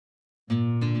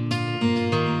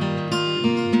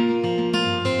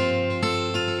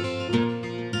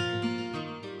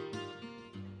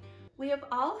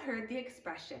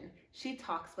expression, she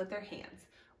talks with her hands,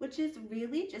 which is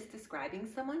really just describing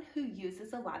someone who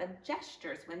uses a lot of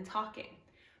gestures when talking.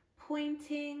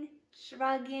 Pointing,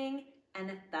 shrugging, and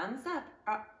a thumbs up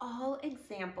are all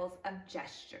examples of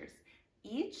gestures.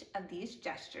 Each of these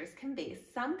gestures conveys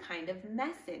some kind of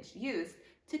message used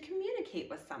to communicate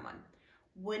with someone.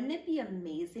 Wouldn't it be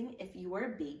amazing if your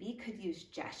baby could use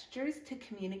gestures to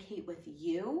communicate with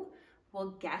you?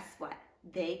 Well, guess what?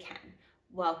 They can.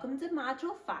 Welcome to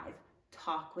Module 5,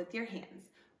 Talk with Your Hands,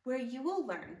 where you will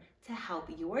learn to help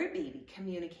your baby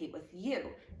communicate with you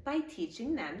by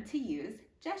teaching them to use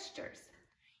gestures.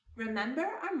 Remember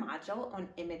our module on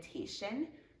imitation?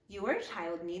 Your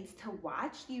child needs to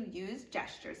watch you use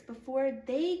gestures before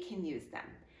they can use them.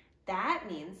 That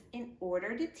means in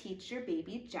order to teach your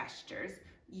baby gestures,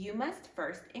 you must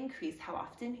first increase how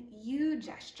often you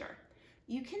gesture.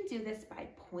 You can do this by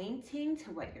pointing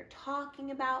to what you're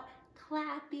talking about,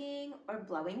 clapping, or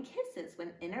blowing kisses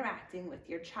when interacting with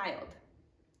your child.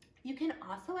 You can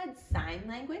also add sign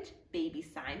language, baby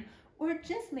sign, or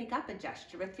just make up a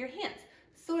gesture with your hands,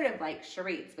 sort of like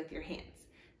charades with your hands,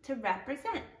 to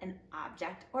represent an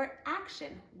object or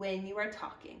action when you are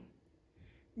talking.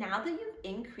 Now that you've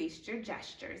increased your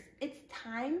gestures, it's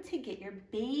time to get your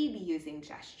baby using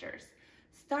gestures.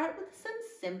 Start with some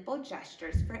simple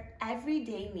gestures for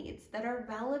everyday needs that are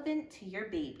relevant to your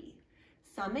baby.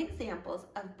 Some examples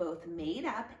of both made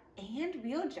up and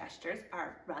real gestures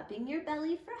are rubbing your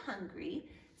belly for hungry,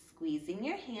 squeezing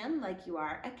your hand like you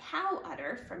are a cow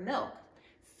udder for milk,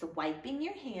 swiping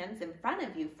your hands in front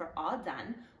of you for all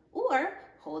done, or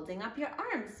holding up your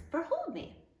arms for hold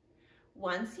me.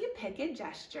 Once you pick a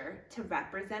gesture to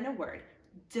represent a word,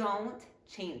 don't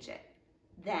change it.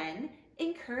 Then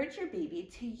encourage your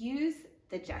baby to use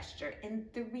the gesture in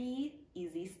 3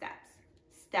 easy steps.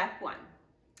 Step 1,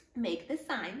 make the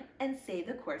sign and say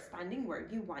the corresponding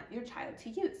word you want your child to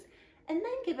use, and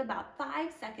then give about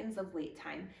 5 seconds of wait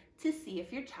time to see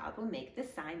if your child will make the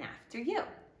sign after you.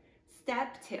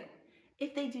 Step 2,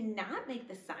 if they do not make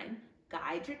the sign,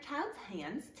 guide your child's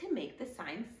hands to make the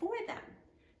sign for them.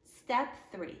 Step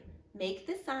 3, make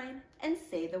the sign and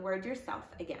say the word yourself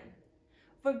again.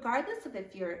 Regardless of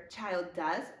if your child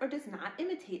does or does not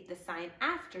imitate the sign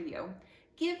after you,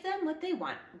 give them what they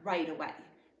want right away.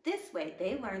 This way,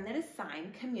 they learn that a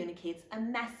sign communicates a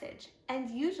message and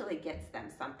usually gets them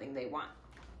something they want.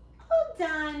 All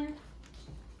done.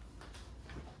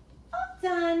 All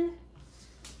done.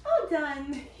 All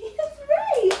done. Yes,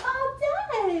 right.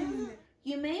 All done.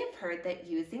 You may have heard that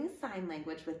using sign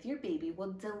language with your baby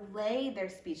will delay their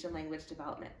speech and language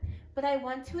development, but I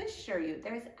want to assure you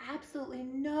there is absolutely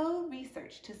no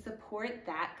research to support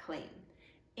that claim.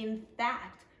 In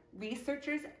fact,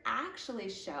 researchers actually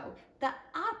show the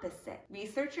opposite.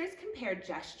 Researchers compared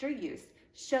gesture use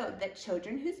showed that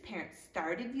children whose parents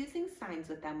started using signs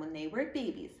with them when they were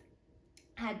babies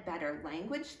had better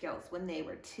language skills when they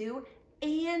were 2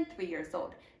 and 3 years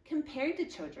old compared to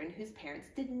children whose parents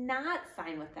did not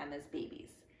sign with them as babies.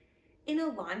 In a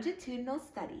longitudinal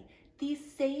study, these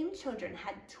same children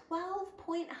had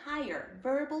 12-point higher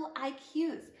verbal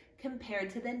IQs compared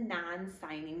to the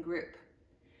non-signing group.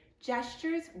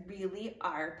 Gestures really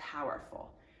are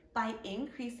powerful. By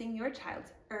increasing your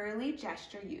child's early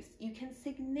gesture use, you can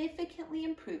significantly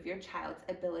improve your child's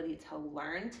ability to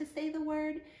learn to say the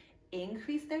word,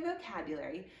 increase their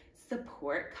vocabulary,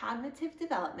 support cognitive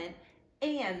development,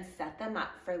 and set them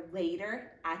up for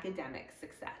later academic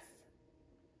success.